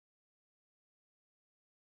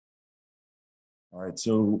All right,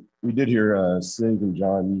 so we did hear Sig and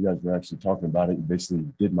John, you guys were actually talking about it. You basically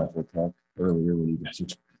did my whole talk earlier when you guys were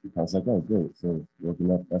talking. I was like, oh, great. So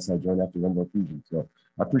working up SI joint after lumbar fusion. So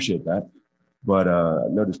I appreciate that. But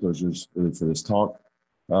no disclosures really for this talk.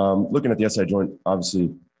 Looking at the SI joint,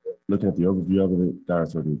 obviously looking at the overview of it,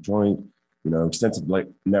 diarthrotic joint, extensive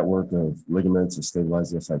network of ligaments that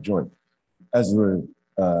stabilize the SI joint. As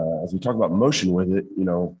we talk about motion with it,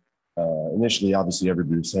 initially, obviously,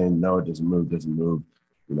 everybody was saying, no, it doesn't move,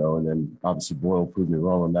 and then obviously Boyle proved me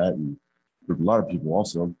wrong on that and proved a lot of people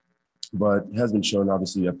also, but it has been shown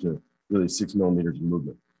obviously up to really 6 millimeters of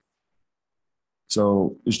movement.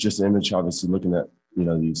 So it's just an image, obviously looking at,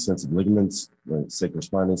 the extensive ligaments, the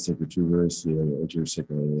sacrospinous, sacrotuberous, anterior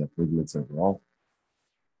sacroiliac ligaments overall.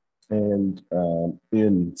 And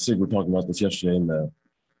in SIG, we're talking about this yesterday in the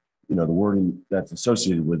wording that's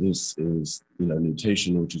associated with this is,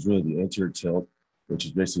 nutation, which is really the anterior tilt, which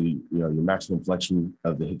is basically, your maximum flexion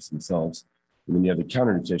of the hips themselves. And then you have the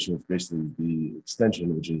counter nutation, which is basically the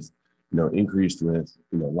extension, which is, increased with,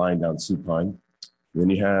 lying down supine. And then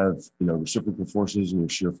you have, reciprocal forces and your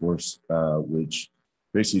shear force, which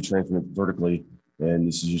basically transmit vertically. And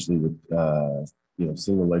this is usually with,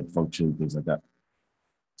 single leg function, things like that.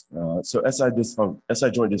 So SI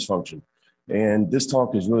joint dysfunction. And this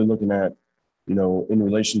talk is really looking at, in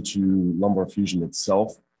relation to lumbar fusion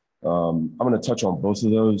itself. I'm going to touch on both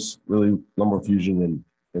of those, really lumbar fusion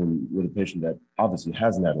and with a patient that obviously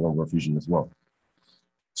hasn't had a lumbar fusion as well.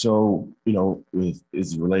 So,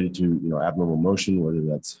 is related to, abnormal motion, whether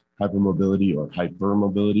that's hypermobility or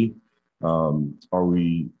hypermobility. Are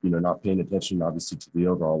we, not paying attention, obviously, to the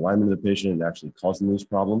overall alignment of the patient and actually causing those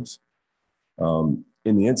problems? In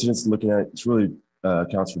the incidence looking at, it's really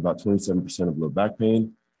accounts for about 27% of low back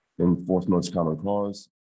pain and fourth most common cause.